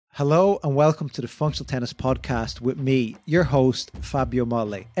Hello and welcome to the Functional Tennis Podcast with me, your host, Fabio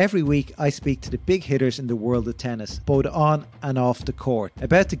Molle. Every week I speak to the big hitters in the world of tennis, both on and off the court,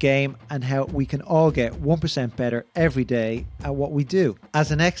 about the game and how we can all get 1% better every day at what we do. As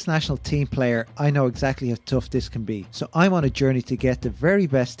an ex-national team player, I know exactly how tough this can be. So I'm on a journey to get the very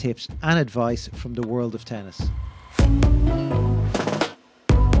best tips and advice from the world of tennis.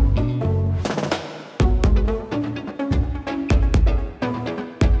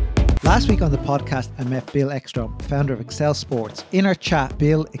 Last week on the podcast, I met Bill Ekstrom, founder of Excel Sports. In our chat,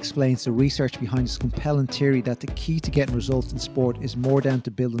 Bill explains the research behind his compelling theory that the key to getting results in sport is more down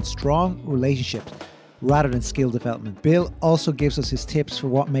to building strong relationships rather than skill development. Bill also gives us his tips for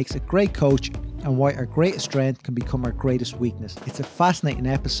what makes a great coach and why our greatest strength can become our greatest weakness. It's a fascinating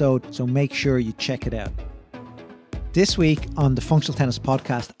episode, so make sure you check it out. This week on the Functional Tennis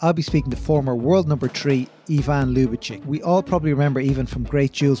Podcast, I'll be speaking to former world number 3, Ivan Ljubičić. We all probably remember Ivan from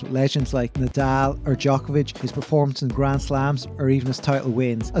great duels with legends like Nadal or Djokovic, his performance in Grand Slams or even his title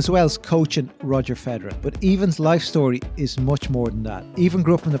wins, as well as coaching Roger Federer. But Ivan's life story is much more than that. Ivan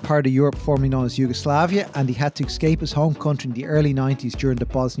grew up in the part of Europe formerly known as Yugoslavia, and he had to escape his home country in the early 90s during the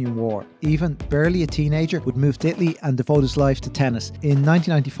Bosnian War. Ivan, barely a teenager, would move to Italy and devote his life to tennis. In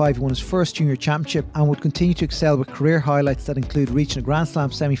 1995, he won his first junior championship and would continue to excel with career highlights that include reaching a Grand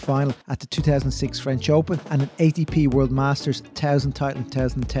Slam semi-final at the 2006 French Open and an ATP World Masters 1000 title in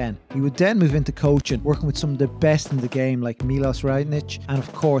 2010. He would then move into coaching, working with some of the best in the game like Milos Raonic and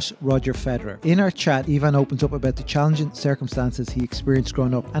of course Roger Federer. In our chat, Ivan opens up about the challenging circumstances he experienced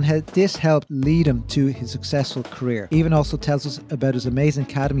growing up and how this helped lead him to his successful career. Ivan also tells us about his amazing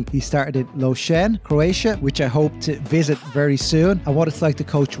academy he started in Ljubičić, Croatia, which I hope to visit very soon, and what it's like to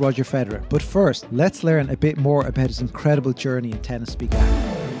coach Roger Federer. But first, let's learn a bit more about his incredible journey in tennis began.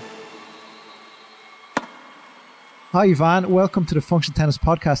 Hi Ivan, welcome to the Functional Tennis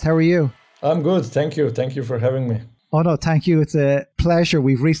Podcast. How are you? I'm good, thank you. Thank you for having me. Oh no, thank you. It's a pleasure.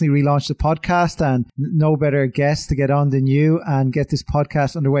 We've recently relaunched the podcast and no better guest to get on than you and get this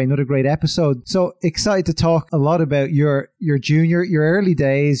podcast underway. Another great episode. So excited to talk a lot about your early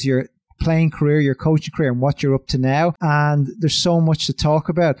days, your playing career, your coaching career, and what you're up to now. And there's so much to talk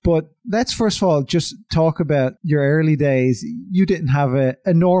about. But let's first of all just talk about your early days. You didn't have a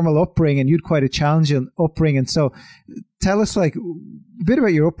normal upbringing. You had quite a challenging upbringing. So tell us a bit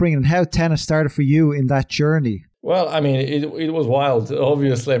about your upbringing and how tennis started for you in that journey. Well, I mean, it was wild,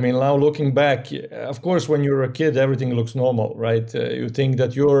 obviously. I mean, now looking back, of course, when you're a kid, everything looks normal, right? You think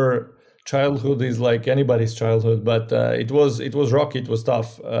that your childhood is like anybody's childhood, but it was rocky. It was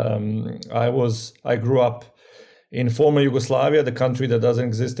tough. I grew up in former Yugoslavia, the country that doesn't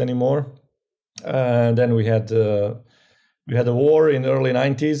exist anymore. And then we had a war in the early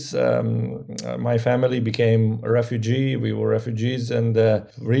 90s. My family became a refugee. We were refugees and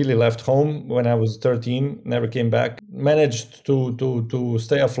really left home when I was 13, never came back. Managed to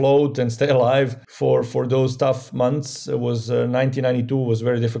stay afloat and stay alive for those tough months. It was 1992 was a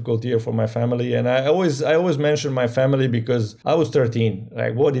very difficult year for my family. And I always mention my family because I was 13.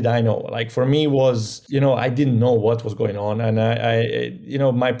 Like, what did I know? Like, for me was, I didn't know what was going on. And I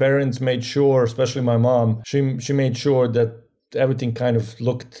my parents made sure, especially my mom, she made sure that everything kind of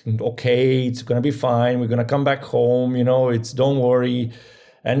looked okay. It's going to be fine. We're going to come back home. Don't worry.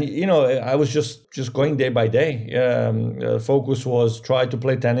 And, I was just going day by day. Focus was try to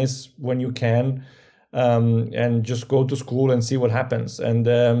play tennis when you can. And just go to school and see what happens. And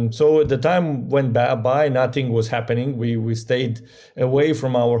so the time went by, nothing was happening. We stayed away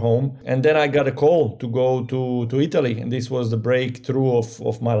from our home. And then I got a call to go to Italy. And this was the breakthrough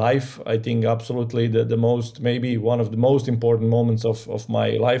of my life. I think absolutely the most, maybe one of the most important moments of my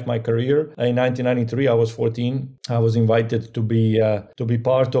life, my career. In 1993, I was 14. I was invited to be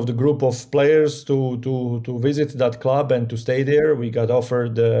part of the group of players to visit that club and to stay there. We got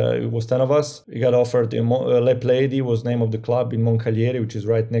offered, it was 10 of us. We got offered Le Pledi was name of the club in Moncalieri, which is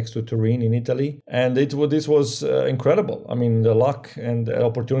right next to Turin in Italy. And this was incredible. I mean, the luck and the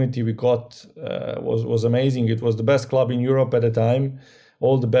opportunity we got was amazing. It was the best club in Europe at the time.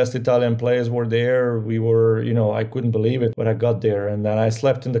 All the best Italian players were there. We were, I couldn't believe it, but I got there. And then I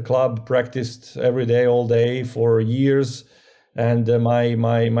slept in the club, practiced every day, all day for years. And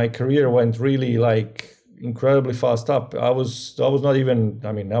my career went really incredibly fast up. I was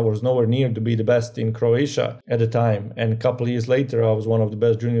nowhere near to be the best in Croatia at the time. And a couple of years later, I was one of the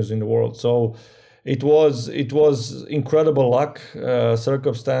best juniors in the world. So it was incredible luck,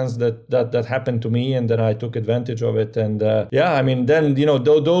 circumstance that happened to me, and then I took advantage of it. And then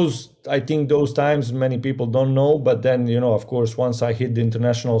those I think those times many people don't know, but then of course once I hit the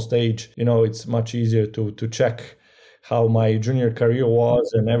international stage, it's much easier to check how my junior career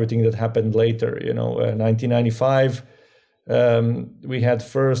was and everything that happened later. 1995. We had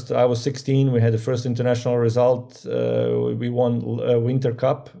I was 16. We had the first international result. We won Winter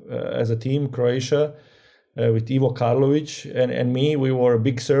Cup as a team, Croatia, with Ivo Karlovic and me. We were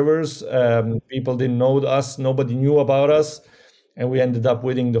big servers. People didn't know us. Nobody knew about us. And we ended up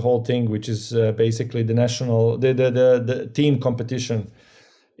winning the whole thing, which is basically the team competition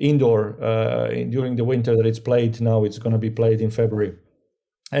indoor during the winter that it's played. Now it's going to be played in February.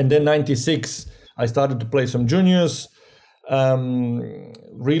 And then 96, I started to play some juniors.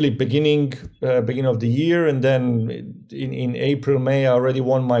 Really beginning of the year, and then in April, May, I already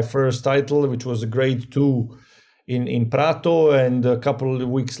won my first title, which was a grade 2 in Prato, and a couple of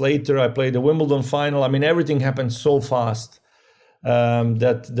weeks later I played the Wimbledon final. I mean, everything happened so fast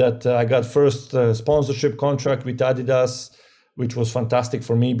that I got first sponsorship contract with Adidas, which was fantastic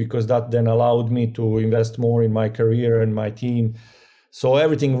for me because that then allowed me to invest more in my career and my team. So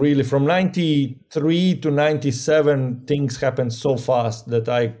everything really from 93 to 97, things happened so fast that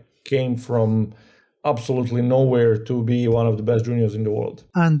I came from absolutely nowhere to be one of the best juniors in the world.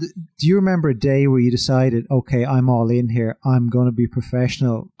 And do you remember a day where you decided, okay, I'm all in here, I'm going to be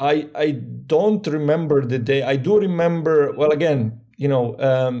professional? I don't remember the day. I do remember, well, again,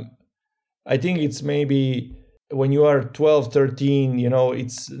 I think it's maybe when you are 12, 13,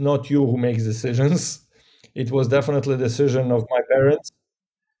 it's not you who makes decisions. It was definitely a decision of my parents.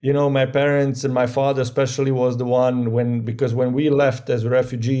 My parents and my father especially was the one because when we left as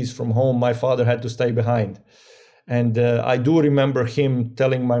refugees from home, my father had to stay behind. And I do remember him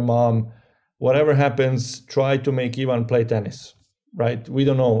telling my mom, whatever happens, try to make Ivan play tennis, right? We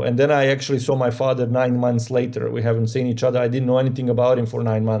don't know. And then I actually saw my father 9 months later. We haven't seen each other. I didn't know anything about him for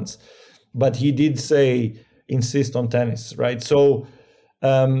 9 months. But he did insist on tennis, right? So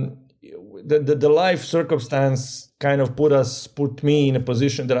the life circumstance kind of put me in a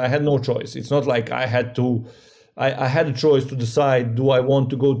position that I had no choice. It's not like I had a choice to decide, do I want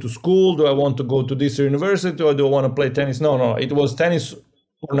to go to school? Do I want to go to this university, or do I want to play tennis? No, it was tennis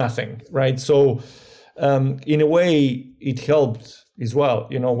or nothing, right? So in a way, it helped as well.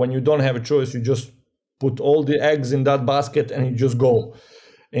 When you don't have a choice, you just put all the eggs in that basket and you just go.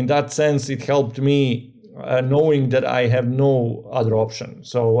 In that sense, it helped me knowing that I have no other option.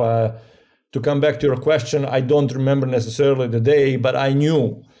 So to come back to your question, I don't remember necessarily the day, but I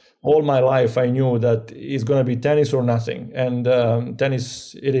knew all my life, I knew that it's going to be tennis or nothing. And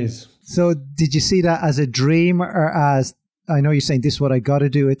tennis it is. So did you see that as a dream, or as, I know you're saying this is what I got to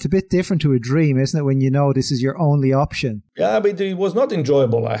do. It's a bit different to a dream, isn't it? When you know this is your only option. Yeah, but it was not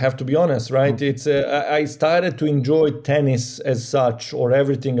enjoyable. I have to be honest, right? It's I started to enjoy tennis as such, or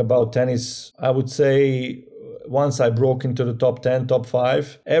everything about tennis, I would say, once I broke into the top 10, top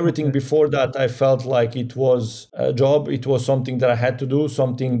 5. Everything before that, I felt like it was a job. It was something that I had to do,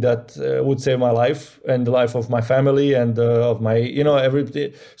 something that would save my life and the life of my family and of my,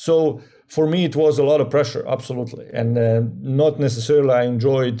 everything. So for me, it was a lot of pressure, absolutely. And not necessarily I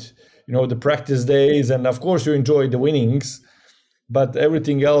enjoyed, the practice days. And of course, you enjoy the winnings. But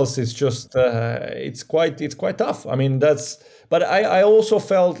everything else is just, it's quite tough. I mean, but I also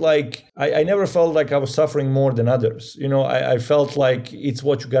felt like, I never felt like I was suffering more than others. I felt like it's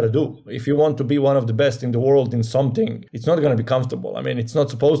what you got to do. If you want to be one of the best in the world in something, it's not going to be comfortable. I mean, it's not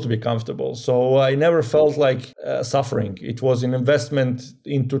supposed to be comfortable. So I never felt like suffering. It was an investment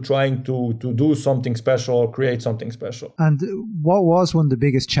into trying to do something special or create something special. And what was one of the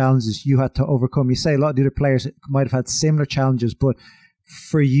biggest challenges you had to overcome? You say a lot of the other players might have had similar challenges, but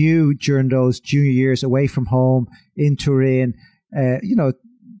for you during those junior years away from home in Turin,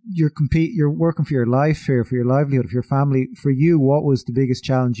 you're working for your life here, for your livelihood, for your family. For you, what was the biggest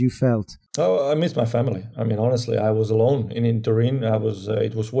challenge you felt? Oh, I miss my family. I mean, honestly, I was alone in Turin.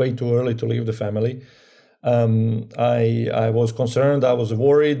 It was way too early to leave the family. I was concerned. I was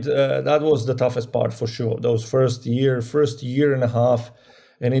worried. That was the toughest part for sure. Those first year and a half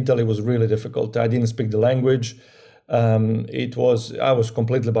in Italy was really difficult. I didn't speak the language. I was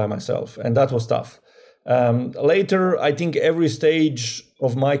completely by myself, and that was tough. Later, I think every stage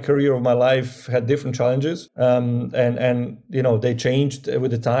of my career, of my life, had different challenges, and they changed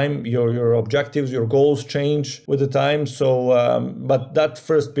with the time. Your objectives, your goals change with the time. So, but that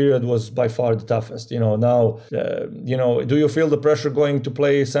first period was by far the toughest. Now, do you feel the pressure going to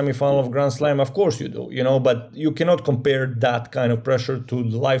play semi-final of Grand Slam? Of course you do. But you cannot compare that kind of pressure to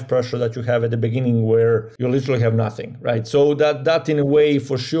the life pressure that you have at the beginning, where you literally have nothing, right? So that in a way,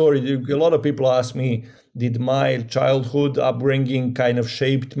 for sure, a lot of people ask me, did my childhood upbringing kind of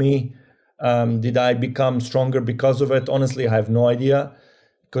shaped me? Did I become stronger because of it? Honestly, I have no idea,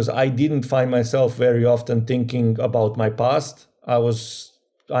 because I didn't find myself very often thinking about my past. I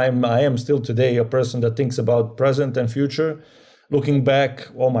am still today a person that thinks about present and future. Looking back,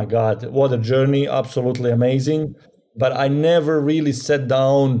 oh my God, what a journey, absolutely amazing. But I never really sat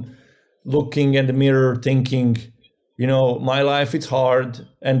down looking in the mirror thinking, my life it's hard,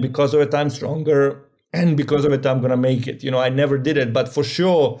 and because of it I'm stronger, and because of it I'm gonna make it. I never did it, but for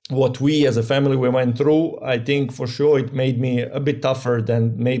sure what we as a family we went through, I think for sure it made me a bit tougher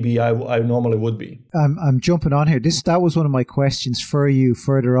than maybe I normally would be. I'm jumping on here. That was one of my questions for you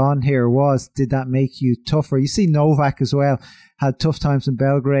further on here was, did that make you tougher? You see Novak as well had tough times in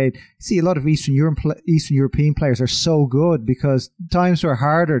Belgrade. You see a lot of Eastern European players are so good because times were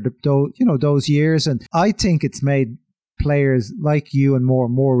harder, those years. And I think it's made players like you and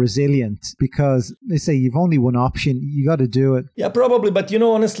more resilient because they say you've only one option, you got to do it. Yeah, probably. But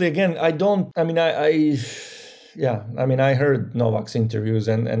honestly, again, I heard Novak's interviews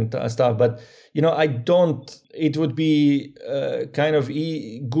and stuff, but it would be kind of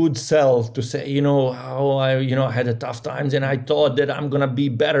good self to say, how I had a tough times and I thought that I'm going to be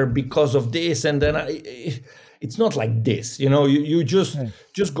better because of this. And then it's not like this, you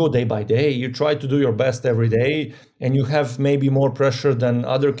just go day by day. You try to do your best every day, and you have maybe more pressure than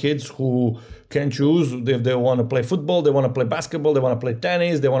other kids who can choose if they want to play football, they want to play basketball, they want to play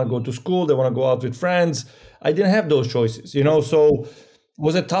tennis, they want to go to school, they want to go out with friends. I didn't have those choices, so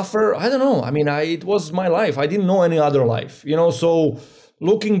was it tougher? I don't know. It was my life. I didn't know any other life, so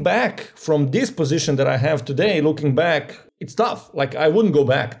looking back from this position that I have today, it's tough. Like, I wouldn't go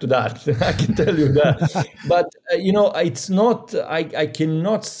back to that. I can tell you that. But, it's not, I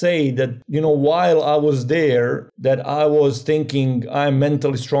cannot say that, while I was there, that I was thinking I'm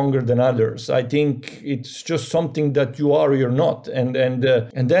mentally stronger than others. I think it's just something that you are or you're not. And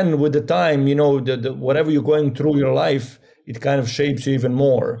then with the time, whatever you're going through your life, it kind of shapes you even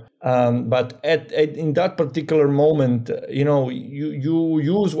more. But in that particular moment, you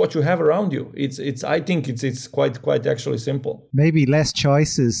use what you have around you. I think it's quite actually simple. Maybe less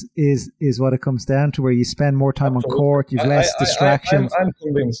choices is what it comes down to, where you spend more time on court, you've less distractions. I'm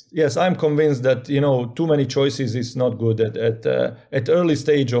convinced. Yes, I'm convinced that too many choices is not good at early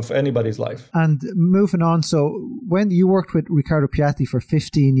stage of anybody's life. And moving on, so when you worked with Riccardo Piatti for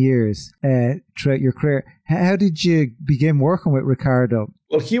 15 years throughout your career, how did you begin working with Riccardo?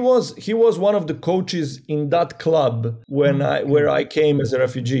 Well, he was one of the coaches in that club where I came as a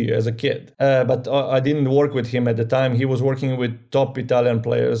refugee, as a kid. But I didn't work with him at the time. He was working with top Italian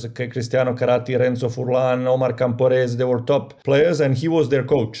players, Cristiano Caratti, Renzo Furlan, Omar Camporese. They were top players, and he was their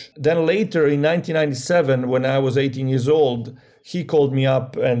coach. Then later in 1997, when I was 18 years old, he called me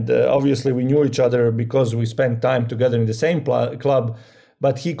up, and obviously we knew each other because we spent time together in the same club.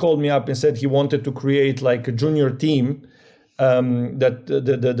 But he called me up and said he wanted to create like a junior team. That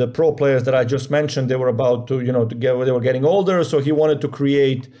the pro players that I just mentioned, they were about to, they were getting older. So he wanted to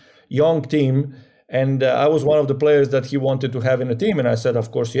create young team. And I was one of the players that he wanted to have in the team. And I said,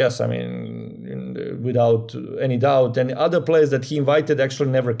 of course, yes, without any doubt. And other players that he invited actually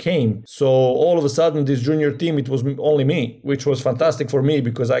never came. So all of a sudden, this junior team, it was only me, which was fantastic for me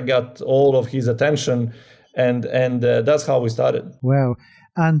because I got all of his attention. And that's how we started. Wow.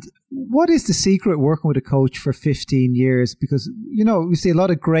 And what is the secret working with a coach for 15 years? Because, we see a lot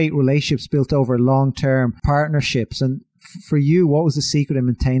of great relationships built over long-term partnerships. And for you, what was the secret in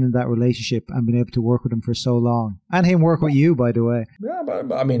maintaining that relationship and being able to work with him for so long? And him work with you, by the way. Yeah,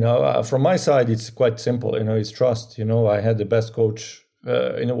 but from my side, it's quite simple. It's trust. I had the best coach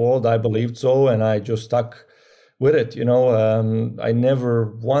in the world. I believed so. And I just stuck with it. I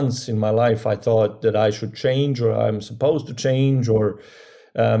never once in my life, I thought that I should change or I'm supposed to change or...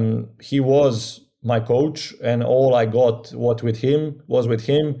 he was my coach, and all I got was with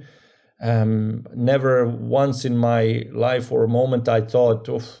him. Never once in my life or a moment I thought,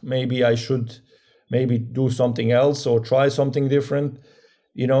 maybe I should do something else or try something different.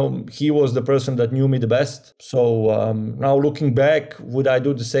 He was the person that knew me the best. So now looking back, would I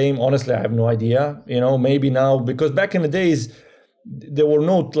do the same? Honestly, I have no idea. Maybe now, because back in the days, there were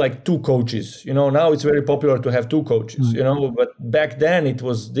not like two coaches, now it's very popular to have two coaches, but back then it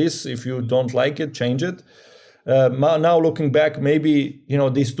was this, if you don't like it, change it. Now looking back, maybe,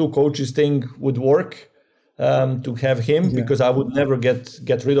 this two coaches thing would work to have him because I would never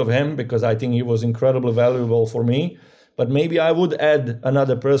get rid of him because I think he was incredibly valuable for me. But maybe I would add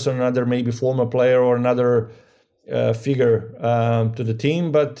another person, another maybe former player or another figure to the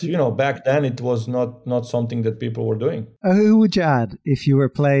team, but back then it was not something that people were doing. Who would you add if you were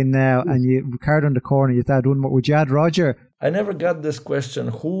playing now and you Riccardo in the corner? You thought, would you add Roger? I never got this question.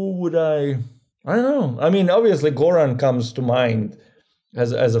 Who would I don't know. Obviously Goran comes to mind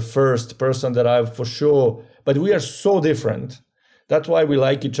as a first person that I've for sure. But we are so different. That's why we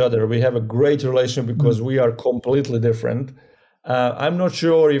like each other. We have a great relationship because we are completely different. I'm not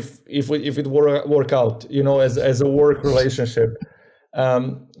sure if it work out, as a work relationship.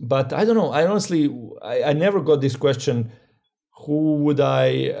 But I don't know. I honestly, I never got this question. Who would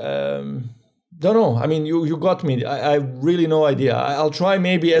I? Don't know. I mean, you got me. I really no idea. I'll try.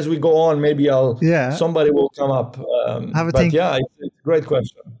 Maybe as we go on, maybe somebody will come up. Have a but think. yeah, it's a great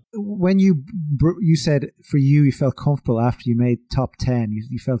question. When you said for you felt comfortable after you made top 10,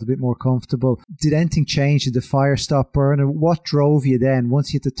 you felt a bit more comfortable. Did anything change? Did the fire stop burning? What drove you then?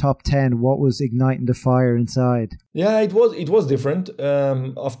 Once you hit the top 10, what was igniting the fire inside? Yeah, it was different.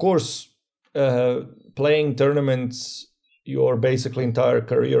 Of course, playing tournaments your basically entire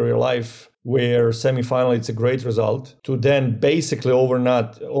career, your life, where semifinal it's a great result, to then basically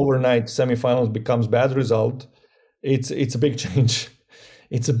overnight semifinals becomes bad result. It's a big change.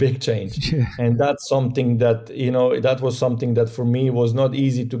 It's a big change. Yeah. And that's something that, that was something that for me was not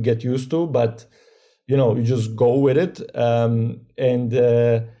easy to get used to, but, you just go with it. I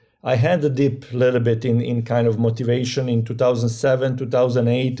had a dip a little bit in kind of motivation in 2007,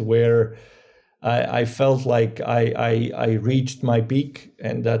 2008, where I felt like I reached my peak,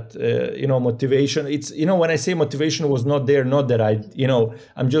 and that, motivation, it's, when I say motivation was not there, not that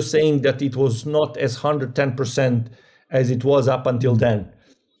I'm just saying that it was not as 110% as it was up until then.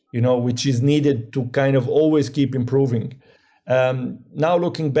 Which is needed to kind of always keep improving. Now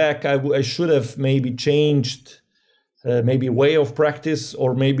looking back, I should have maybe changed maybe way of practice,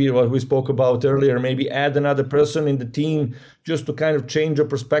 or maybe what we spoke about earlier, maybe add another person in the team just to kind of change your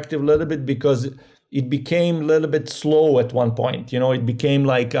perspective a little bit, because it became a little bit slow at one point. It became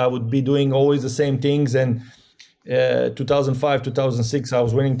like I would be doing always the same things. And 2005, 2006, I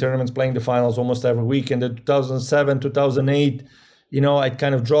was winning tournaments, playing the finals almost every week. And then 2007, 2008, I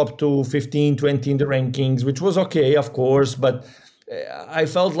kind of dropped to 15, 20 in the rankings, which was okay, of course, but I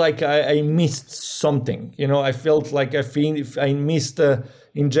felt like I missed something. I felt like I missed an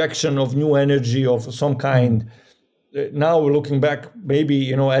injection of new energy of some kind. Now looking back,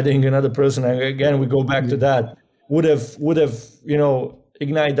 maybe, adding another person, and again, we go back to that, would have,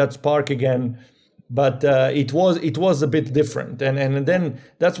 ignite that spark again. But it was a bit different, and then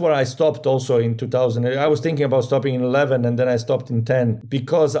that's where I stopped also in 2000. I was thinking about stopping in 11, and then I stopped in 10,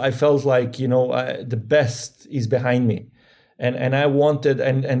 because I felt like the best is behind me, and I wanted,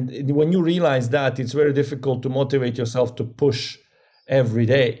 and when you realize that, it's very difficult to motivate yourself to push every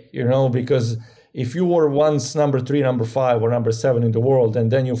day, because if you were once number 3, number 5, or number 7 in the world,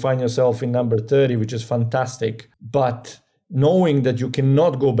 and then you find yourself in number 30, which is fantastic, but knowing that you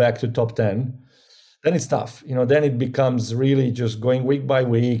cannot go back to top 10. Then it's tough, then it becomes really just going week by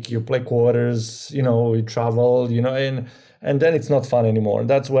week. You play quarters, you travel, and then it's not fun anymore. And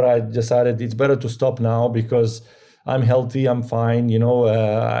that's what I decided. It's better to stop now, because I'm healthy, I'm fine,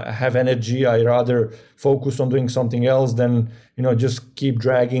 I have energy. I rather focus on doing something else than, just keep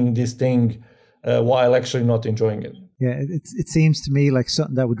dragging this thing while actually not enjoying it. Yeah, it seems to me like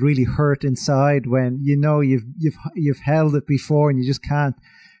something that would really hurt inside when, you've held it before and you just can't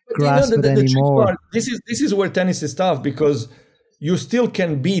grasp it anymore. This is where tennis is tough, because you still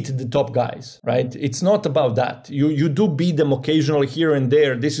can beat the top guys, right? It's not about that. You do beat them occasionally here and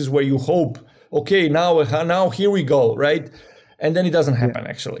there. This is where you hope, okay, now here we go, right? And then it doesn't happen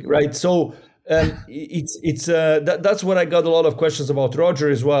actually, right? So that's what I got a lot of questions about Roger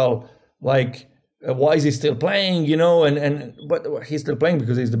as well, like why is he still playing, but he's still playing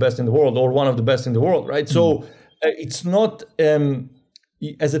because he's the best in the world, or one of the best in the world, right? So it's not.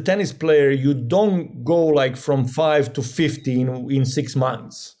 As a tennis player, you don't go like from 5 to 15 in 6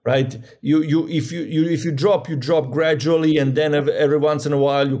 months, right? If you drop gradually, and then every once in a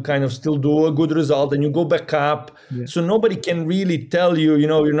while you kind of still do a good result, and you go back up. Yeah. So nobody can really tell you,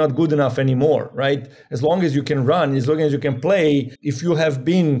 you're not good enough anymore, right? As long as you can run, as long as you can play, if you have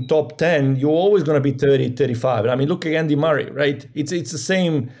been top 10, you're always going to be 30, 35. I mean, look at Andy Murray, right? It's the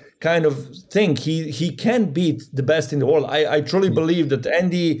same kind of thing. He can beat the best in the world. I truly believe that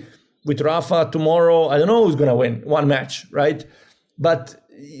Andy with Rafa tomorrow, I don't know who's going to win one match, right? But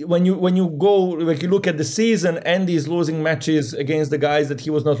when you go, like you look at the season, Andy is losing matches against the guys that he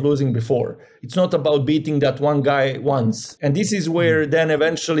was not losing before. It's not about beating that one guy once. And this is where then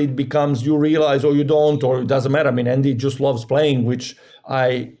eventually it becomes, you realize, or you don't, or it doesn't matter. I mean, Andy just loves playing, which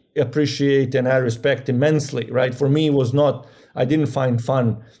I appreciate and I respect immensely, right? For me, I didn't find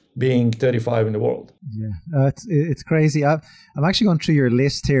fun being 35 in the world. Yeah, it's crazy. I'm actually going through your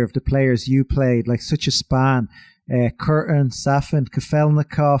list here of the players you played, like such a span. Curtin, Safin,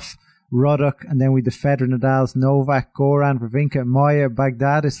 Kafelnikov, Ruddock, and then with the Federer, Nadals, Novak, Goran, Wawrinka, Maya,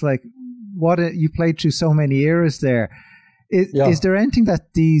 Baghdad. It's like, you played through so many eras there. Is there anything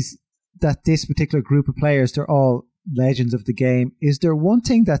that this particular group of players, they're all legends of the game, is there one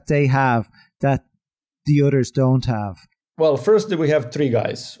thing that they have that the others don't have? Well, first we have three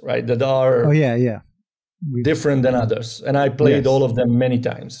guys, right, that are different than others, and I played all of them many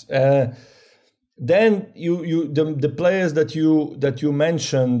times. Then the players that you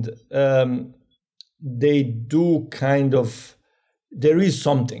mentioned, they do kind of, there is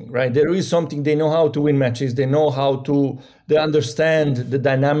something, right? There is something. They know how to win matches. They understand the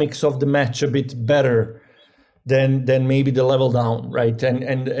dynamics of the match a bit better than maybe the level down, right?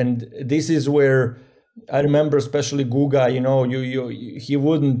 And this is where I remember, especially Guga, he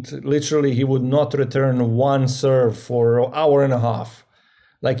would not return one serve for an hour and a half.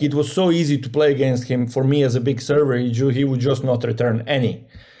 Like, it was so easy to play against him. For me as a big server, he would just not return any.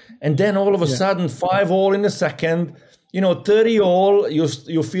 And then all of a sudden, 5-all in a second, 30-all,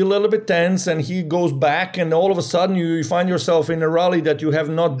 you feel a little bit tense, and he goes back, and all of a sudden you find yourself in a rally that you have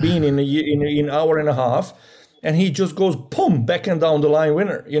not been in an hour and a half, and he just goes, boom, back and down the line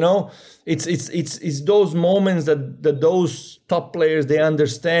winner. It's those moments that those top players, they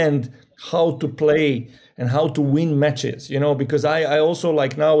understand how to play and how to win matches, because I also,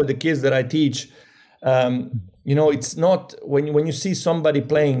 like now with the kids that I teach, it's not, when you see somebody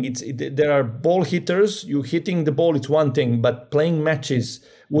playing, there are ball hitters, you hitting the ball, it's one thing, but playing matches,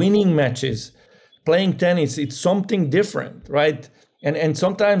 winning matches, playing tennis, it's something different, right? And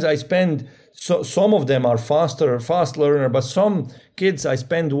sometimes I spend, some of them are fast learner, but some kids, I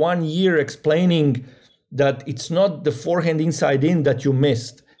spend 1 year explaining that it's not the forehand inside in that you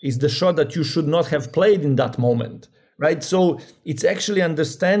missed. It's the shot that you should not have played in that moment, right? So it's actually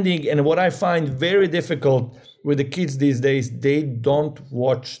understanding, and what I find very difficult with the kids these days, they don't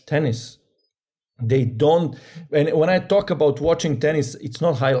watch tennis. They don't, and when I talk about watching tennis, it's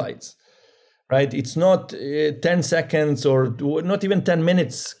not highlights, right? It's not 10 seconds or not even 10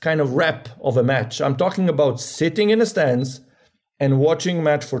 minutes kind of rep of a match. I'm talking about sitting in a stance and watching a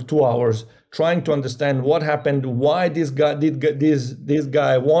match for 2 hours, trying to understand what happened, why this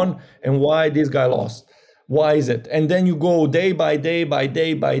guy won, and why this guy lost. Why is it? And then you go day by day by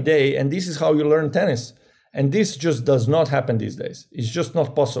day by day, and this is how you learn tennis. And this just does not happen these days. It's just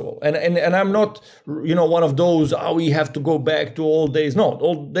not possible. And I'm not, one of those, we have to go back to old days. No,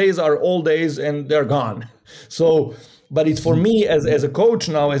 old days are old days and they're gone. So, but it's for me as a coach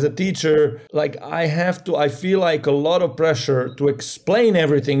now, as a teacher, like I feel like a lot of pressure to explain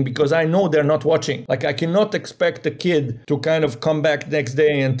everything because I know they're not watching. Like, I cannot expect a kid to kind of come back next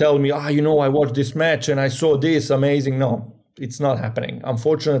day and tell me, I watched this match and I saw this amazing. No, it's not happening.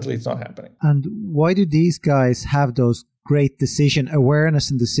 Unfortunately, it's not happening. And why do these guys have those great decision awareness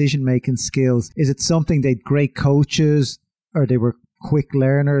and decision-making skills? Is it something they're great coaches or they were quick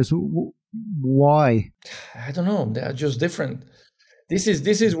learners? Why? I don't know. They are just different. This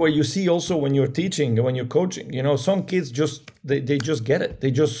is where you see also when you're teaching, when you're coaching, some kids they just get it.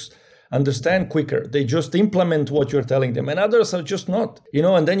 They just understand quicker. They just implement what you're telling them, and others are just not,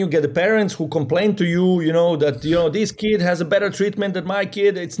 and then you get the parents who complain to you, that, this kid has a better treatment than my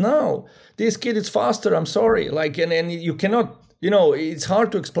kid. It's no, this kid is faster. I'm sorry. Like, and you cannot, it's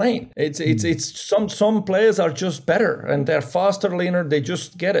hard to explain. It's some players are just better and they're faster learner. They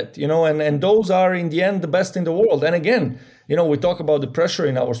just get it, and those are in the end the best in the world. And again, we talk about the pressure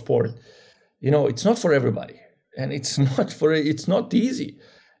in our sport. It's not for everybody, and it's not easy.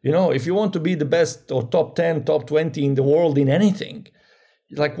 If you want to be the best or top 10, top 20 in the world in anything,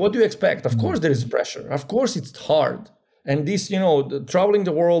 like, what do you expect? Of course there is pressure. Of course it's hard. And this, traveling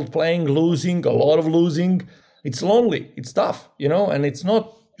the world, playing, losing, a lot of losing, it's lonely, it's tough, and it's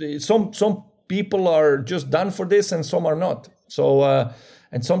not, some people are just done for this and some are not. So,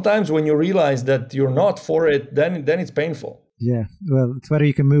 and sometimes when you realize that you're not for it, then it's painful. Yeah, well, it's whether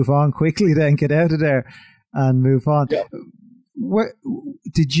you can move on quickly, then get out of there and move on. Yeah. Where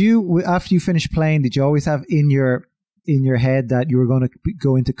did you, after you finished playing, did you always have in your head that you were going to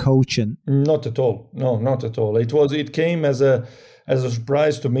go into coaching? Not at all. No, not at all. It came as a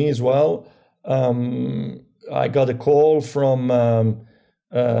surprise to me as well. I got a call from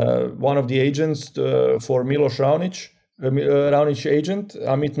one of the agents for Milos Raonic agent,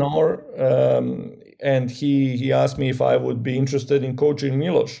 Amit Naor, and he asked me if I would be interested in coaching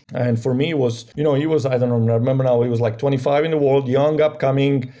Milos. And for me, it was, he was, I don't know, I remember now, he was like 25 in the world, young,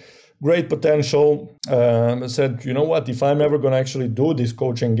 upcoming, great potential. I said, you know what, if I'm ever going to actually do this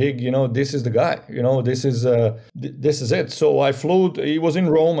coaching gig, this is the guy, this is it. So he was in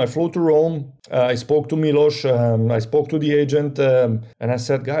Rome. I flew to Rome. I spoke to Milos. I spoke to the agent, and I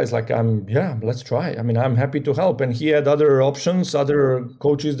said, guys, let's try. I mean, I'm happy to help. And he had other options, other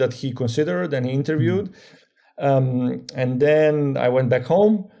coaches that he considered and he interviewed. And then I went back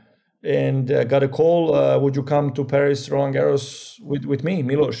home and got a call. Would you come to Paris, Roland Garros with me,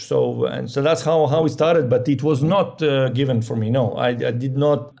 Milos? So that's how it started. But it was not given for me. No, I did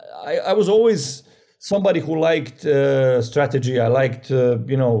not. I was always somebody who liked strategy. I liked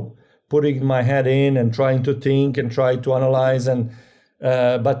putting my head in and trying to think and try to analyze.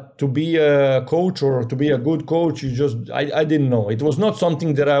 But to be a coach or to be a good coach, I didn't know. It was not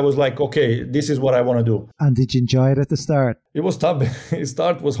something that I was like, okay, this is what I want to do. And did you enjoy it at the start? It was tough.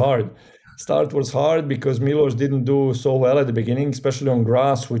 Start was hard because Milos didn't do so well at the beginning, especially on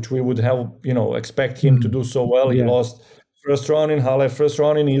grass, which we would have, expect him to do so well. He lost first round in Halle, first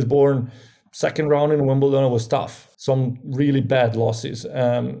round in Eastbourne, second round in Wimbledon. It was tough. Some really bad losses.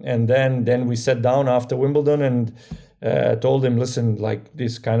 And then we sat down after Wimbledon and told him, listen, like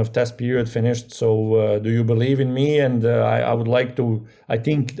this kind of test period finished. So do you believe in me? And I would like to, I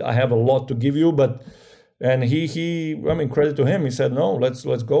think I have a lot to give you, and he credit to him. He said, no, let's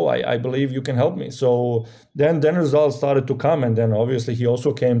go. I believe you can help me. So then results started to come. And then obviously he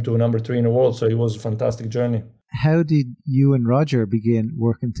also came to number 3 in the world. So it was a fantastic journey. How did you and Roger begin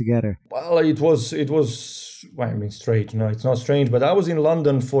working together? Well, it was strange. No, it's not strange, but I was in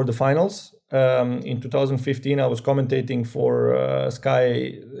London for the finals. In 2015, I was commentating for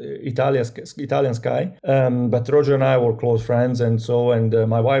Sky, Italian Sky. But Roger and I were close friends, and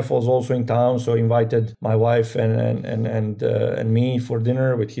my wife was also in town, so he invited my wife and me for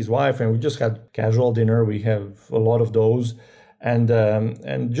dinner with his wife, and we just had casual dinner. We have a lot of those, and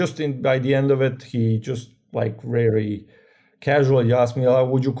by the end of it, he just like very casually asked me,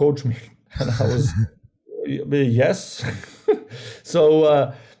 "Would you coach me?" And I was yes.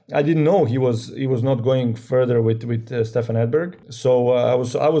 So. I didn't know he was not going further with Stefan Edberg, so I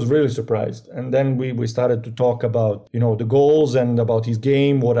was really surprised. And then we started to talk about the goals and about his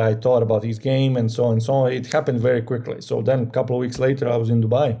game, what I thought about his game, and so on and so on. It happened very quickly. So then a couple of weeks later, I was in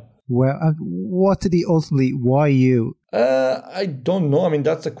Dubai. Well, what did he ultimately? Why you? I don't know. I mean,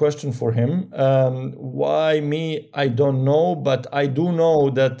 that's a question for him. Why me? I don't know, but I do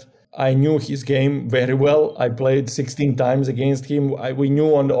know that I knew his game very well. I played 16 times against him. We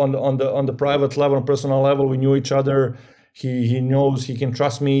knew on the private level, on personal level, we knew each other. He knows he can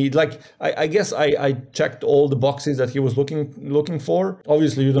trust me. Like I guess I checked all the boxes that he was looking for.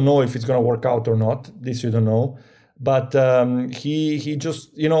 Obviously, you don't know if it's going to work out or not. This you don't know. But he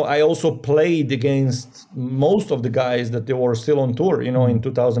just I also played against most of the guys that they were still on tour. In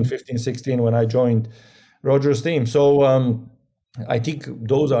 2015-16 when I joined Roger's team. So. I think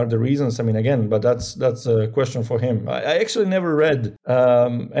those are the reasons. I mean, again, but that's a question for him. I actually never read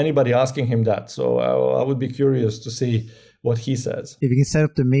anybody asking him that, so I would be curious to see what he says. If you can set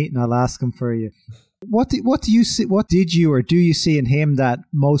up the meeting, I'll ask him for you. What do you see? What did you or do you see in him that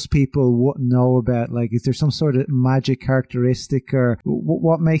most people wouldn't know about? Like, is there some sort of magic characteristic, or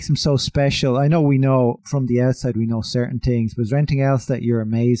what makes him so special? I know we know from the outside we know certain things, but is there anything else that you're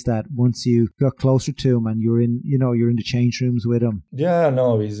amazed at once you got closer to him and you're in the change rooms with him? Yeah,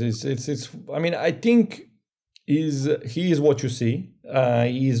 no, it's. I mean, I think he is what you see.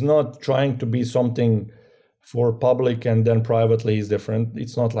 He's not trying to be something for public and then privately is different.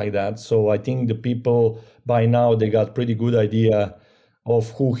 It's not like that. So I think the people by now, they got pretty good idea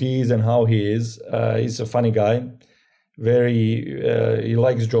of who he is and how he is. He's a funny guy. He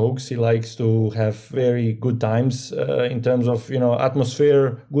likes jokes. He likes to have very good times in terms of,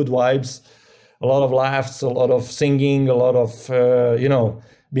 atmosphere, good vibes, a lot of laughs, a lot of singing, a lot of,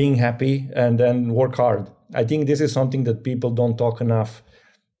 being happy and then work hard. I think this is something that people don't talk enough,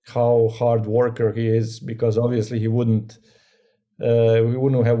 how hard worker he is, because obviously we wouldn't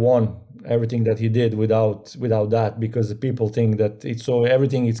have won everything that he did without that, because the people think that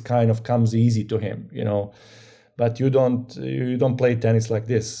everything is kind of comes easy to him, but you don't play tennis like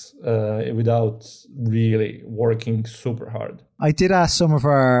this without really working super hard. I did ask some of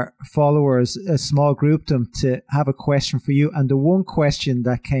our followers, a small group of them, to have a question for you, and the one question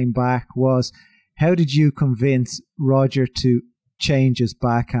that came back was, how did you convince Roger to change his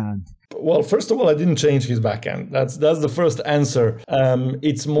backhand? Well, first of all, I didn't change his backhand. That's the first answer.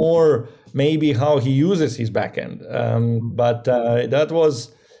 It's more maybe how he uses his backhand. But that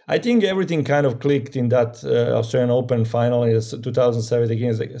was, I think everything kind of clicked in that Australian Open final in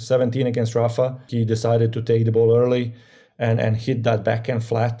 2017 against Rafa. He decided to take the ball early. and hit that backhand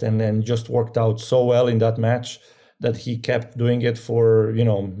flat, and then just worked out so well in that match that he kept doing it for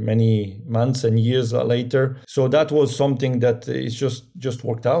many months and years later. So that was something that is just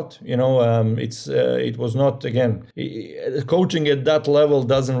worked out. It was not, again, coaching at that level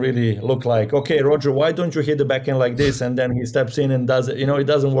doesn't really look like, okay, Roger, why don't you hit the backhand like this, and then he steps in and does it. It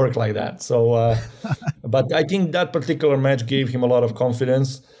doesn't work like that. So but I think that particular match gave him a lot of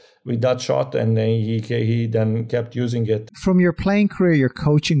confidence with that shot, and he then kept using it. From your playing career, your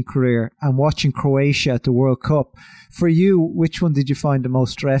coaching career, and watching Croatia at the World Cup, for you, which one did you find the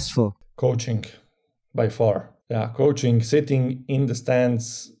most stressful? Coaching, by far. Yeah, coaching, sitting in the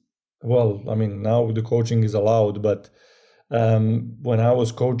stands. Well, I mean, now the coaching is allowed, but when I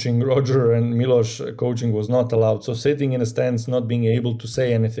was coaching Roger and Milos, coaching was not allowed. So sitting in the stands, not being able to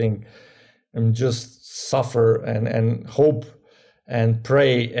say anything, and just suffer and hope and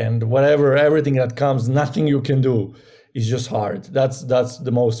pray and whatever, everything that comes, nothing you can do. Is just hard. That's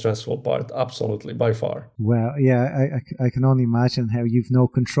the most stressful part, absolutely, by far. Well, yeah, I can only imagine how you've no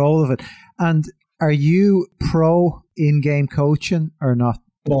control of it. And are you pro in-game coaching or not?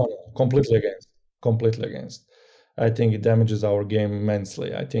 No, completely against. I think it damages our game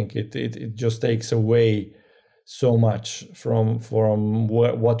immensely. I think it just takes away so much from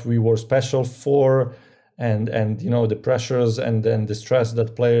what we were special for, and the pressures and then the stress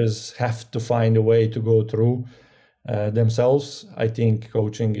that players have to find a way to go through themselves. I think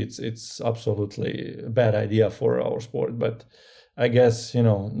coaching it's absolutely a bad idea for our sport. But I guess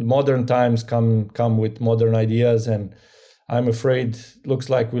modern times come with modern ideas, and I'm afraid looks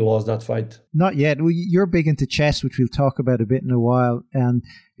like we lost that fight. Not yet. Well, you're big into chess, which we'll talk about a bit in a while, and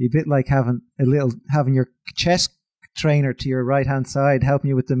a bit like having your chess trainer to your right hand side helping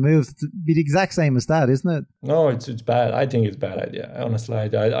you with the moves. It'd be the exact same as that, isn't it? No, it's bad. I think it's a bad idea. Honestly,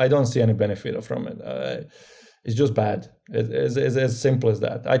 I don't see any benefit from it. It's just bad. It's as simple as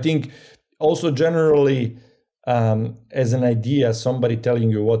that. I think also generally as an idea, somebody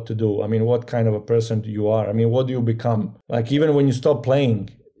telling you what to do. I mean, what kind of a person you are? I mean, what do you become? Like, even when you stop playing,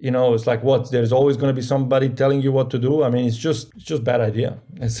 it's like, what? There's always going to be somebody telling you what to do. I mean, it's just bad idea.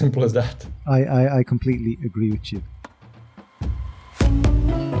 As simple as that. I completely agree with you.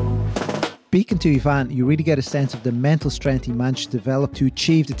 Speaking to Ivan, you really get a sense of the mental strength he managed to develop to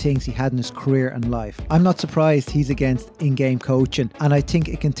achieve the things he had in his career and life. I'm not surprised he's against in-game coaching, and I think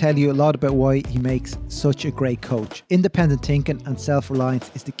it can tell you a lot about why he makes such a great coach. Independent thinking and self-reliance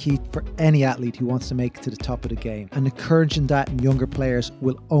is the key for any athlete who wants to make it to the top of the game, and encouraging that in younger players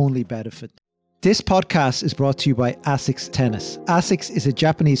will only benefit. This podcast is brought to you by ASICS Tennis. ASICS is a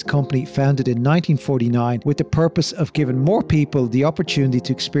Japanese company founded in 1949 with the purpose of giving more people the opportunity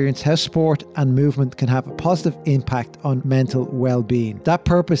to experience how sport and movement can have a positive impact on mental well-being. That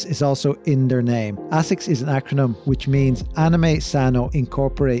purpose is also in their name. ASICS is an acronym which means Anime Sano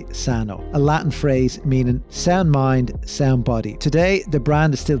Incorporate Sano, a Latin phrase meaning sound mind, sound body. Today, the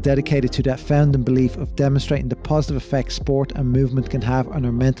brand is still dedicated to that founding belief of demonstrating the positive effects sport and movement can have on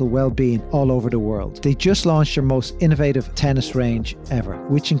our mental well-being all over the world. They just launched their most innovative tennis range ever,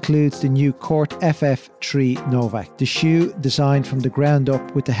 which includes the new Court FF3 Novak, the shoe designed from the ground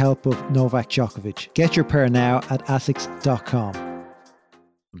up with the help of Novak Djokovic. Get your pair now at asics.com.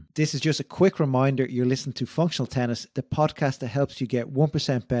 This is just a quick reminder you're listening to Functional Tennis, the podcast that helps you get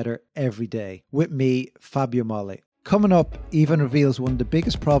 1% better every day. With me, Fabio Molle. Coming up, Ivan reveals one of the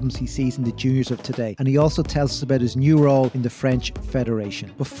biggest problems he sees in the juniors of today, and he also tells us about his new role in the French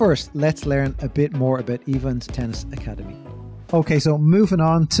Federation. But first, let's learn a bit more about Ivan's tennis academy. Okay, so moving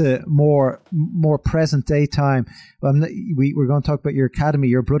on to more present day time, we're going to talk about your academy.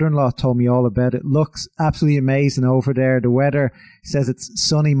 Your brother-in-law told me all about it. Looks absolutely amazing over there. The weather says it's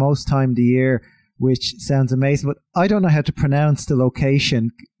sunny most time of the year, which sounds amazing, but I don't know how to pronounce the location.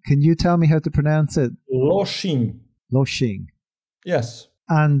 Can you tell me how to pronounce it? Loshing. Yes.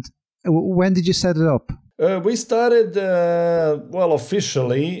 And when did you set it up? We started,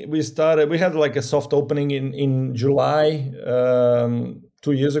 officially, we had like a soft opening in July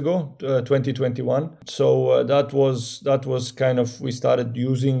 2 years ago, 2021. So that was kind of, we started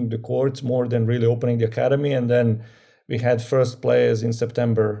using the courts more than really opening the academy. And then we had first players in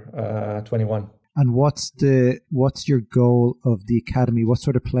September 21. And what's your goal of the academy? What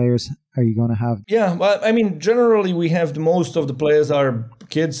sort of players are you going to have? Yeah, well, I mean, generally we have most of the players are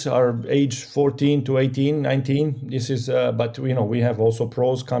kids are age 14 to 18, 19. This is, but we have also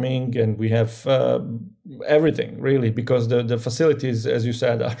pros coming, and we have everything really, because the facilities, as you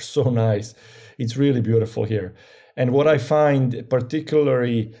said, are so nice. It's really beautiful here. And what I find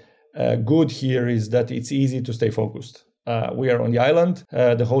particularly good here is that it's easy to stay focused. We are on the island.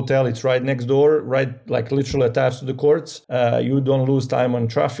 The hotel, it's right next door, right, like literally attached to the courts. You don't lose time on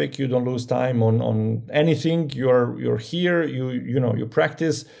traffic. You don't lose time on anything. You're here. You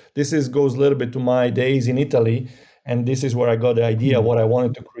practice. This goes a little bit to my days in Italy. And this is where I got the idea what I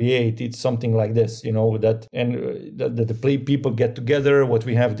wanted to create. It's something like this, that the people get together. What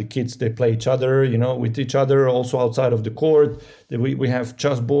we have, the kids, they play each other, with each other, also outside of the court. We have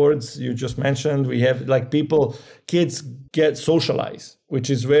chess boards, you just mentioned. We have kids get socialized, which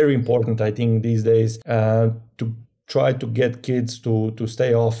is very important, I think, these days, to try to get kids to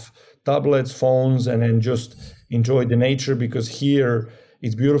stay off tablets, phones, and then just enjoy the nature, because here,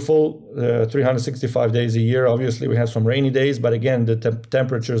 it's beautiful, 365 days a year. Obviously, we have some rainy days, but again, the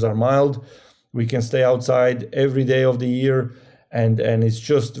temperatures are mild. We can stay outside every day of the year, and it's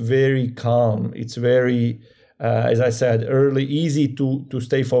just very calm. It's very, as I said, easy to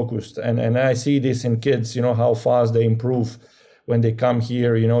stay focused. And I see this in kids, how fast they improve when they come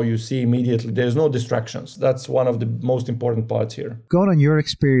here. You see immediately there's no distractions. That's one of the most important parts here. Going on your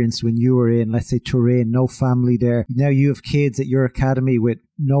experience when you were in, let's say, Turin, no family there. Now you have kids at your academy with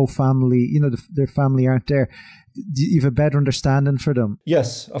no family, their family aren't there. Do you have a better understanding for them?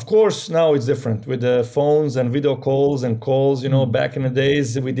 Yes, of course. Now it's different with the phones and video calls and calls. Back in the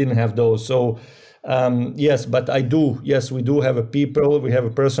days, we didn't have those. So yes, but I do. Yes, we do have we have a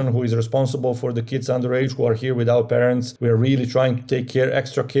person who is responsible for the kids underage who are here without parents. We are really trying to take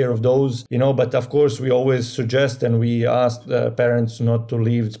extra care of those, but of course we always suggest and we ask parents not to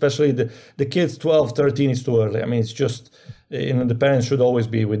leave, especially the kids 12, 13 is too early. I mean, it's just, the parents should always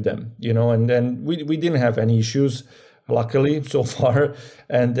be with them, and then we didn't have any issues, luckily, so far.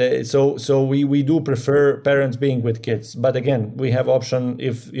 And so we do prefer parents being with kids. But again, we have option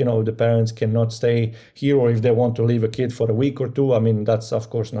if, the parents cannot stay here, or if they want to leave a kid for a week or two. I mean, that's, of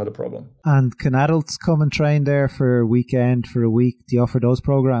course, not a problem. And can adults come and train there for a weekend, for a week? Do you offer those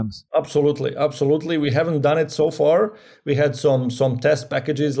programs? Absolutely. We haven't done it so far. We had some test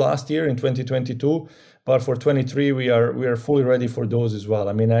packages last year in 2022. But for 23, we are fully ready for those as well.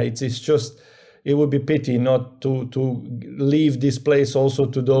 I mean, it's just, it would be pity not to leave this place also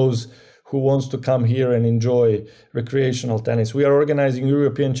to those who wants to come here and enjoy recreational tennis. We are organizing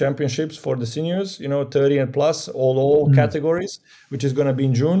European championships for the seniors, 30 and plus, all categories, which is going to be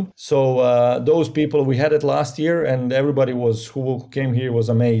in June. So those people, we had it last year, and everybody who came here was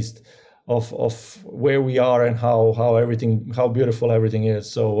amazed of where we are and how beautiful everything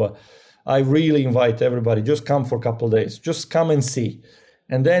is. So I really invite everybody, just come for a couple of days, just come and see.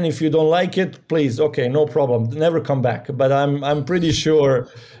 And then if you don't like it, please, okay, no problem, never come back. But I'm pretty sure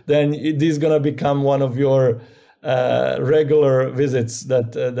then this is going to become one of your regular visits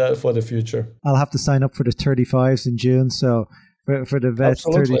that for the future. I'll have to sign up for the 35s in June, so for the vets.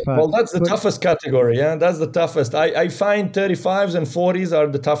 Absolutely. 35. Well, that's the toughest category. Yeah, that's the toughest. I find 35s and 40s are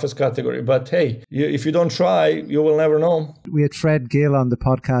the toughest category. But hey, if you don't try, you will never know. We had Fred Gill on the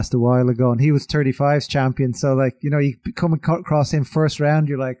podcast a while ago, and he was 35s champion. So you come across him first round,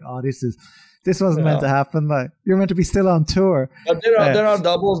 you're like, oh, this wasn't meant to happen. Like, you're meant to be still on tour. But there are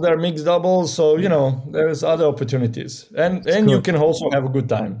doubles, there are mixed doubles. So, there's other opportunities. And you can also have a good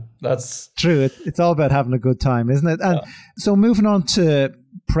time. That's true. It's all about having a good time, isn't it? And so moving on to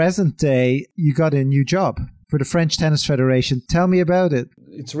present day, you got a new job for the French Tennis Federation. Tell me about it.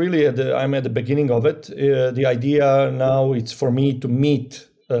 It's really, I'm at the beginning of it. The idea now it's for me to meet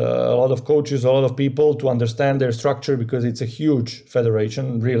a lot of coaches, a lot of people, to understand their structure, because it's a huge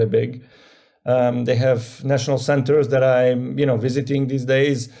federation, really big. They have national centers that I'm, visiting these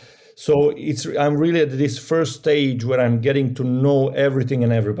days. So I'm really at this first stage where I'm getting to know everything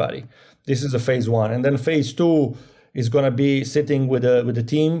and everybody. This is the phase one. And then phase two is going to be sitting with the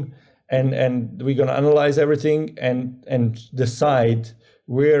team, and we're going to analyze everything and decide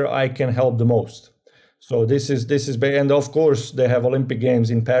where I can help the most. So this is, and of course they have Olympic Games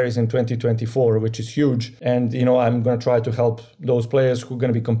in Paris in 2024, which is huge. And, I'm going to try to help those players who are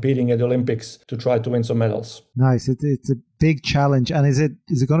going to be competing at the Olympics to try to win some medals. Nice. It's a big challenge. And is it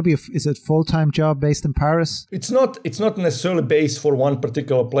going to be is it full-time job based in Paris? It's not necessarily based for one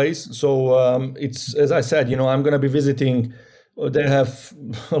particular place. So it's, as I said, I'm going to be visiting. They have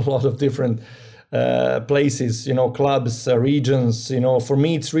a lot of different places, clubs, regions. For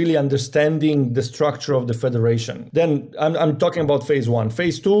me, it's really understanding the structure of the federation. Then I'm talking about phase one.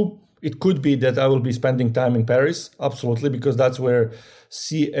 Phase two, it could be that I will be spending time in Paris, absolutely, because that's where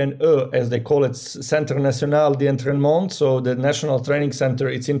CNE, as they call it, Centre National d'Entraînement. So the National Training Center,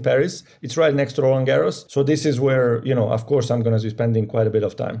 it's in Paris. It's right next to Roland Garros. So this is where, of course, I'm going to be spending quite a bit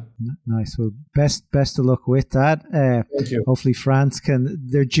of time. Nice. Well, best of luck with that. Thank you. Hopefully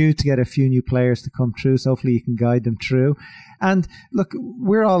they're due to get a few new players to come through. So hopefully you can guide them through. And look,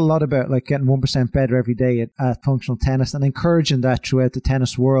 we're all a lot about like getting 1% better every day at functional tennis and encouraging that throughout the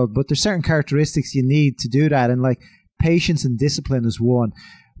tennis world. But there's certain characteristics you need to do that. And like patience and discipline is one.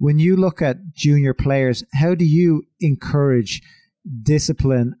 When you look at junior players, how do you encourage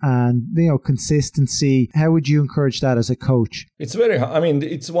discipline and consistency? How would you encourage that as a coach? It's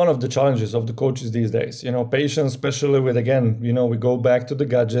it's one of the challenges of the coaches these days. Patience, especially with, again, we go back to the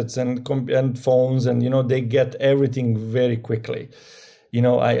gadgets and phones, and they get everything very quickly.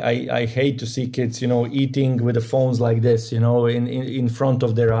 I hate to see kids eating with the phones like this in front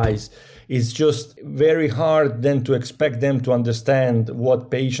of their eyes. It's just very hard then to expect them to understand what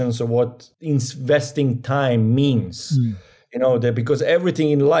patience or what investing time means. Because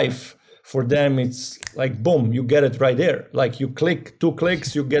everything in life for them, it's like, boom, you get it right there. Like you click 2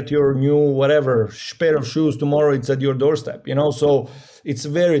 clicks, you get your new whatever pair of shoes tomorrow, it's at your doorstep, so it's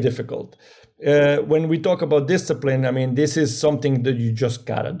very difficult. When we talk about discipline, this is something that you just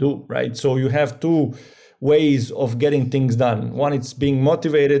gotta do, right? So you have 2 ways of getting things done. One, it's being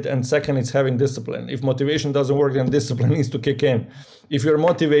motivated, and second, it's having discipline. If motivation doesn't work, then discipline needs to kick in. If you're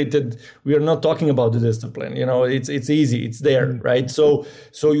motivated, we are not talking about the discipline. It's easy, it's there, right? So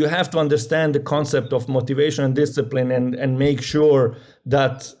you have to understand the concept of motivation and discipline and make sure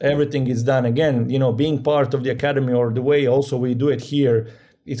that everything is done. Again, being part of the academy, or the way also we do it here,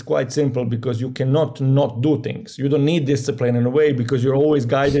 it's quite simple, because you cannot not do things. You don't need discipline in a way, because you're always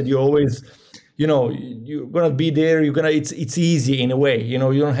guided, you're always you're going to be there. It's easy in a way, you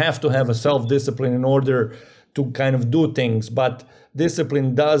don't have to have a self-discipline in order to kind of do things, but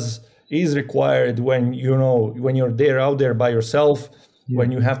discipline is required when you're out there by yourself,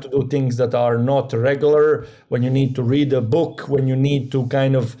 when you have to do things that are not regular, when you need to read a book, when you need to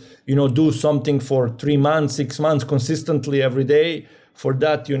kind of, do something for 3 months, 6 months consistently every day. For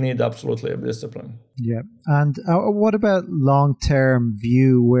that, you need absolutely a discipline. Yeah. And what about long-term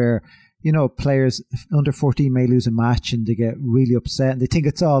view where, players under 14 may lose a match and they get really upset and they think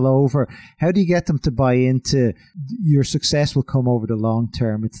it's all over? How do you get them to buy into your success will come over the long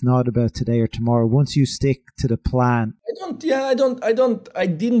term? It's not about today or tomorrow. Once you stick to the plan. I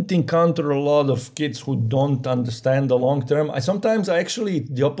didn't encounter a lot of kids who don't understand the long term.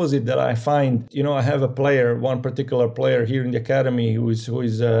 The opposite that I find, I have one particular player here in the academy who is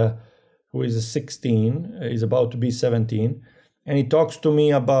 16, he's about to be 17. And he talks to me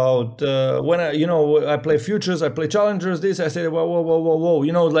about when I play futures, I play challengers. This I say,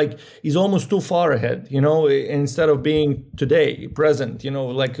 whoa, like he's almost too far ahead. Instead of being today present.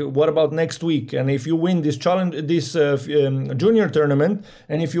 Like what about next week? And if you win this junior tournament,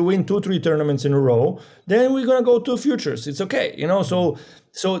 and if you win 2-3 tournaments in a row, then we're gonna go to futures. It's okay. So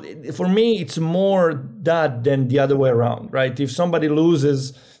for me, it's more that than the other way around, right? If somebody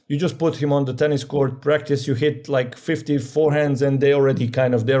loses, you just put him on the tennis court, practice, you hit like 50 forehands and they already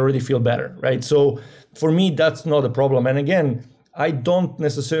feel better, right? So for me, that's not a problem. And again, I don't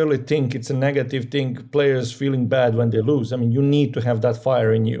necessarily think it's a negative thing, players feeling bad when they lose. You need to have that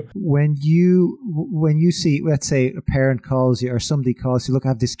fire in you. When you see, let's say a parent calls you or somebody calls you, look, I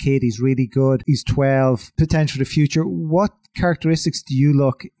have this kid, he's really good, he's 12, potential for the future. What characteristics do you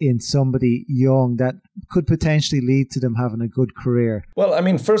look in somebody young that could potentially lead to them having a good career?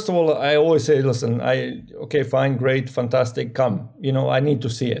 Well, first of all, I always say, listen, okay, fine, great, fantastic, come. I need to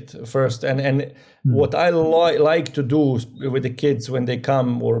see it first. And what I like to do with the kids when they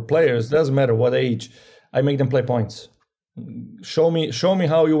come, or players, doesn't matter what age, I make them play points. Show me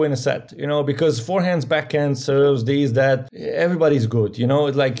how you win a set, because forehands, backhands, serves, these, that, everybody's good,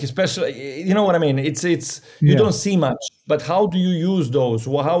 like, especially, you know what I mean? It's you don't see much, but how do you use those?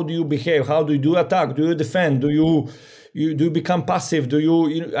 How do you behave? How do you attack? Do you defend? Do you become passive? Are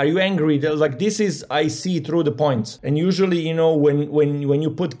you angry? Like, this is, I see through the points. And usually, when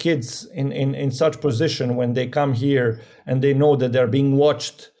you put kids in such position, when they come here and they know that they're being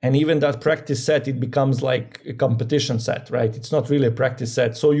watched, and even that practice set, it becomes like a competition set, right? It's not really a practice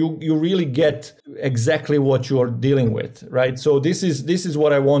set. So you really get exactly what you're dealing with, right? So this is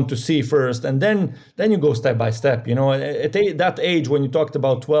what I want to see first. And then you go step by step, at that age, when you talked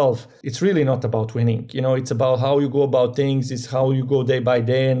about 12, it's really not about winning. It's about how you go about things, it's how you go day by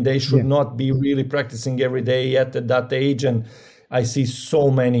day, and they should not be really practicing every day yet at that age. And I see so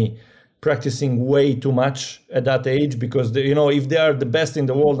many practicing way too much at that age, because if they are the best in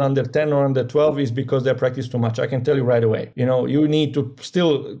the world under 10 or under 12, is because they practice too much. I can tell you right away. You need to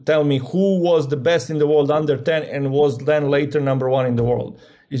still tell me who was the best in the world under 10 and was then later number 1 in the world.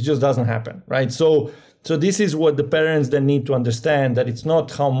 It just doesn't happen, right? So this is what the parents then need to understand, that it's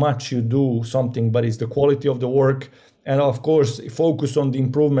not how much you do something, but it's the quality of the work. And of course, focus on the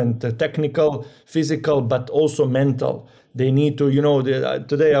improvement, technical, physical, but also mental. They need to,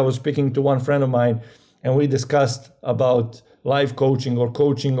 today I was speaking to one friend of mine, and we discussed about life coaching or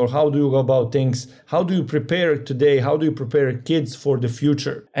how do you go about things? How do you prepare today? How do you prepare kids for the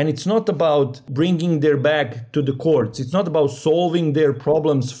future? And it's not about bringing their back to the courts. It's not about solving their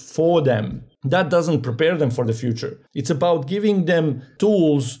problems for them. That doesn't prepare them for the future. It's about giving them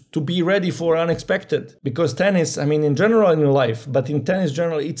tools to be ready for unexpected. Because tennis, in general in life, but in tennis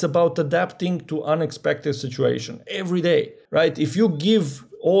generally, it's about adapting to unexpected situation every day, right? If you give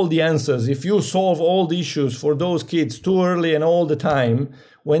all the answers, if you solve all the issues for those kids too early and all the time,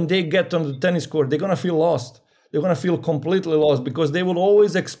 when they get on the tennis court, they're going to feel lost. They're going to feel completely lost, because they will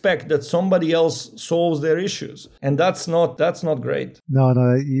always expect that somebody else solves their issues. And that's not great. No,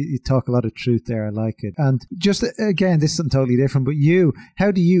 you talk a lot of truth there. I like it. And just, again, this is something totally different, but you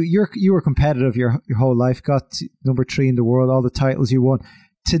were competitive your whole life, got number 3 in the world, all the titles you won.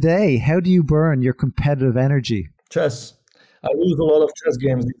 Today, how do you burn your competitive energy? Chess. I lose a lot of chess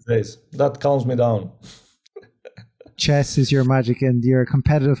games these days. That calms me down. Chess is your magic, and you're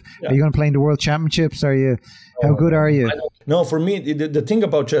competitive. Yeah. Are you going to play in the World Championships? How good are you? No, for me, the thing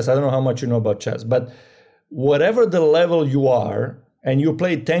about chess, I don't know how much you know about chess, but whatever the level you are, and you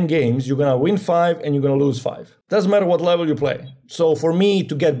play 10 games, you're going to win 5 and you're going to lose 5. Doesn't matter what level you play. So for me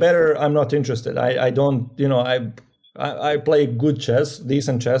to get better, I'm not interested. I play good chess,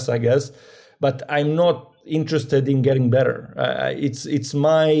 decent chess, I guess, but I'm not interested in getting better. It's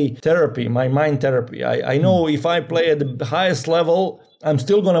my therapy, my mind therapy. I know if I play at the highest level, I'm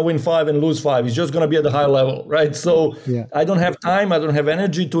still going to win 5 and lose 5. It's just going to be at the high level, right? So yeah. I don't have time, I don't have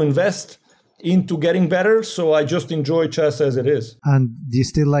energy to invest into getting better, so I just enjoy chess as it is. And do you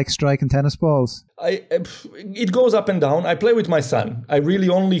still like striking tennis balls? It goes up and down. I play with my son. I really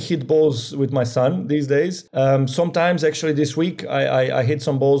only hit balls with my son these days. Sometimes, actually, this week I hit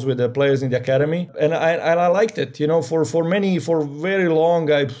some balls with the players in the academy, and I liked it. For very long,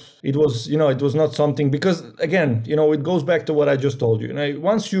 it was not something, because again, it goes back to what I just told you.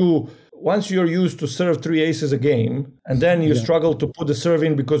 Once you're used to serve 3 aces a game, and then you struggle to put the serve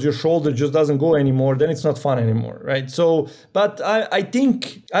in because your shoulder just doesn't go anymore, then it's not fun anymore, right? So, but I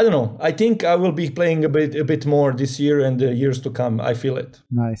think I will be playing a bit more this year and the years to come. I feel it.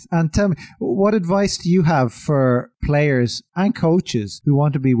 Nice. And tell me, what advice do you have for players and coaches who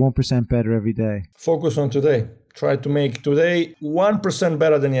want to be 1% better every day? Focus on today. Try to make today 1%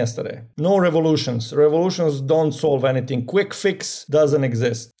 better than yesterday. No revolutions. Revolutions don't solve anything. Quick fix doesn't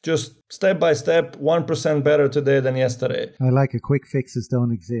exist. Just step by step, 1% better today than yesterday. I like it. Quick fixes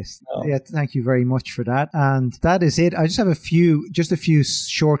don't exist. No. Yeah, thank you very much for that. And that is it. I just have a few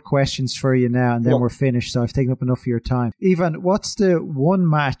short questions for you now, and then we're finished. So I've taken up enough of your time. Ivan, what's the one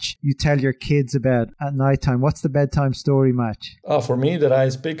match you tell your kids about at nighttime? What's the bedtime story match? For me, that I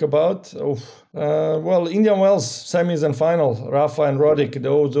speak about? Indian Wells, semis and final. Rafa and Roddick,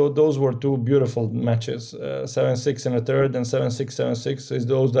 those were 2 beautiful matches. 7-6 in a third and 7-6, 7-6 is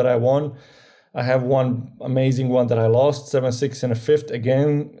those that I won. I have one amazing one that I lost, 7-6 in a fifth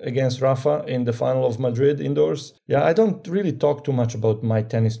again against Rafa in the final of Madrid indoors. Yeah, I don't really talk too much about my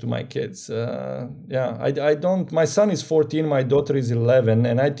tennis to my kids. I don't. My son is 14, my daughter is 11,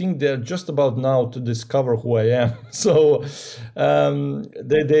 and I think they're just about now to discover who I am. So I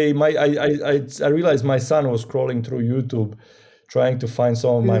realized my son was scrolling through YouTube trying to find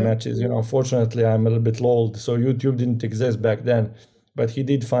some of my matches. Unfortunately, I'm a little bit old, so YouTube didn't exist back then. But he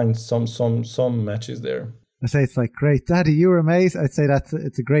did find some matches there. I say it's like, great, Daddy, you were amazed. I'd say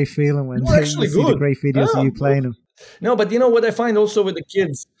it's a great feeling when you see the great videos of you playing them. No, but what I find also with the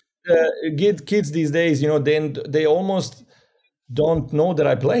kids, kids these days, they almost don't know that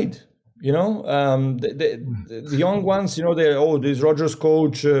I played. The young ones, this Rogers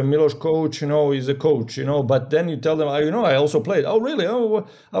coach, Milos coach, he's a coach, But then you tell them, I also played. Oh, really? Oh,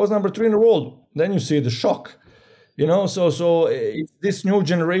 I was number 3 in the world. Then you see the shock. So it's this new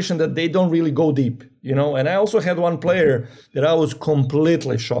generation that they don't really go deep, And I also had one player that I was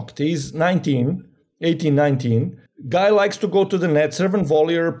completely shocked. He's 18, 19. Guy likes to go to the net, serve and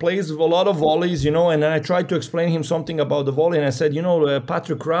volleyer, plays a lot of volleys, And I tried to explain him something about the volley, and I said,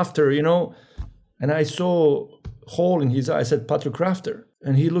 Patrick Rafter, And I saw a hole in his eye. I said, Patrick Rafter.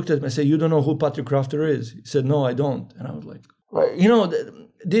 And he looked at me and said, you don't know who Patrick Rafter is? He said, no, I don't. And I was like,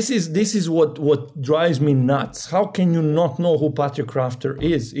 this is what drives me nuts. How can you not know who Patrick Rafter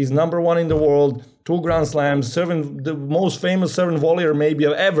is? He's number one in the world, 2 Grand Slams, the most famous serve volleyer maybe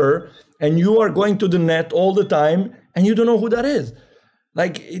ever, and you are going to the net all the time and you don't know who that is.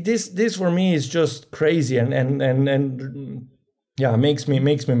 Like this for me is just crazy and yeah, makes me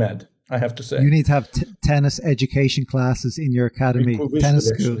mad, I have to say. You need to have tennis education classes in your academy, tennis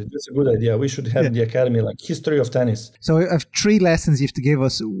school. That's a good idea. We should have the academy, like history of tennis. So I have 3 lessons you have to give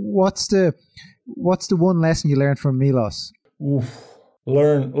us. What's the one lesson you learned from Milos?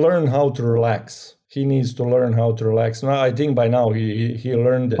 Learn how to relax. He needs to learn how to relax. Now, I think by now he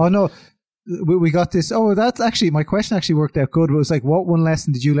learned it. Oh no, we got this. Oh, that's actually, my question actually worked out good. It was like, what one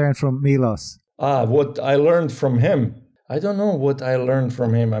lesson did you learn from Milos? What I learned from him. I don't know what I learned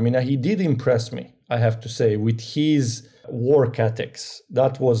from him. I mean, he did impress me, I have to say, with his work ethics.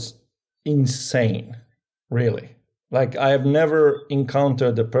 That was insane, really. Like, I have never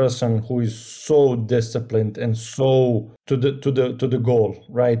encountered a person who is so disciplined and so to the goal,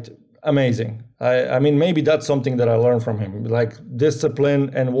 right? Amazing. I mean, maybe that's something that I learned from him, like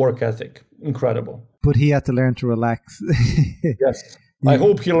discipline and work ethic. Incredible. But he had to learn to relax. Yes. I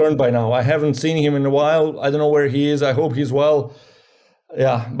hope he learned by now. I haven't seen him in a while. I don't know where he is. I hope he's well.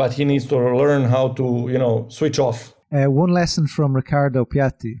 Yeah, but he needs to learn how to, switch off. One lesson from Riccardo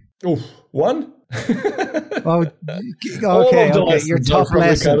Piatti. Oof, one? Okay. Your top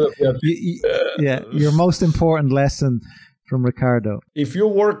lesson. Your most important lesson from Riccardo. If you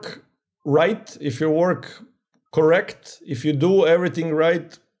work right, if you work correct, if you do everything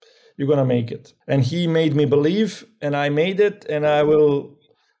right, you're going to make it. And he made me believe, and I made it, and I will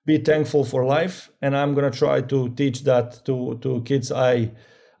be thankful for life. And I'm going to try to teach that to kids I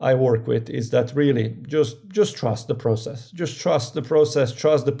work with, is that really just trust the process. Just trust the process,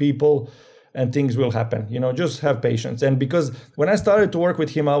 trust the people, and things will happen. Just have patience. And because when I started to work with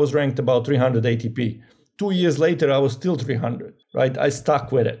him, I was ranked about 300 ATP. 2 years later, I was still 300, right? I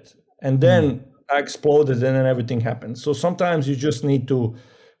stuck with it. And then I exploded, and then everything happened. So sometimes you just need to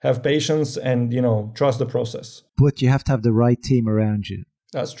have patience and, trust the process. But you have to have the right team around you.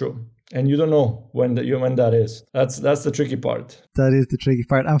 That's true. And you don't know when that is. That's the tricky part. That is the tricky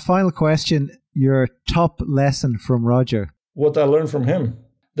part. And final question, your top lesson from Roger. What I learned from him.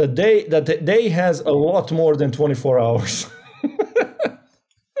 That the day has a lot more than 24 hours.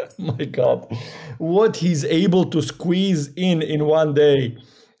 My God. What he's able to squeeze in one day.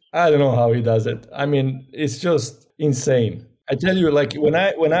 I don't know how he does it. I mean, it's just insane. I tell you, like when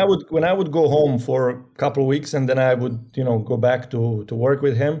I would go home for a couple of weeks and then I would, go back to work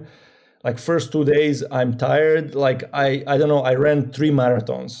with him, like first 2 days, I'm tired. Like I don't know, I ran 3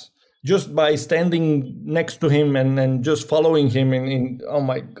 marathons just by standing next to him and just following him in oh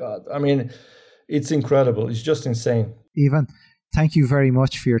my God. I mean, it's incredible. It's just insane. Ivan, thank you very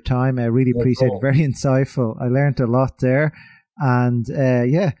much for your time. I really appreciate it. Very insightful. I learned a lot there. And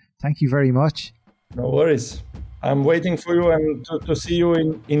thank you very much. No worries. I'm waiting for you and to see you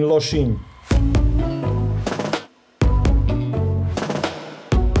in Loshin.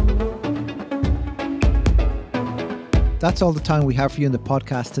 That's all the time we have for you in the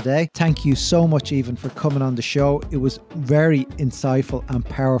podcast today. Thank you so much, Ivan, for coming on the show. It was very insightful and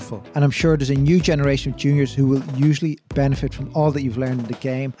powerful. And I'm sure there's a new generation of juniors who will usually benefit from all that you've learned in the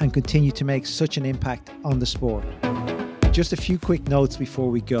game and continue to make such an impact on the sport. Just a few quick notes before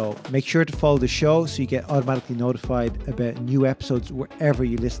we go. Make sure to follow the show so you get automatically notified about new episodes wherever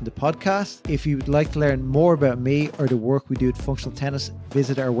you listen to podcasts. If you would like to learn more about me or the work we do at Functional Tennis,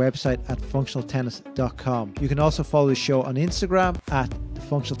 visit our website at functionaltennis.com. You can also follow the show on Instagram at the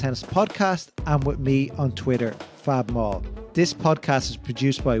Functional Tennis Podcast and with me on Twitter, FabMall. This podcast is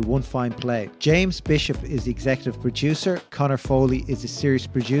produced by One Fine Play. James Bishop is the executive producer. Connor Foley is the series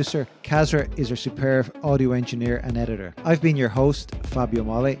producer. Kazra is our superb audio engineer and editor. I've been your host, Fabio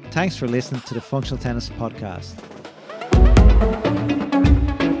Molli. Thanks for listening to the Functional Tennis Podcast.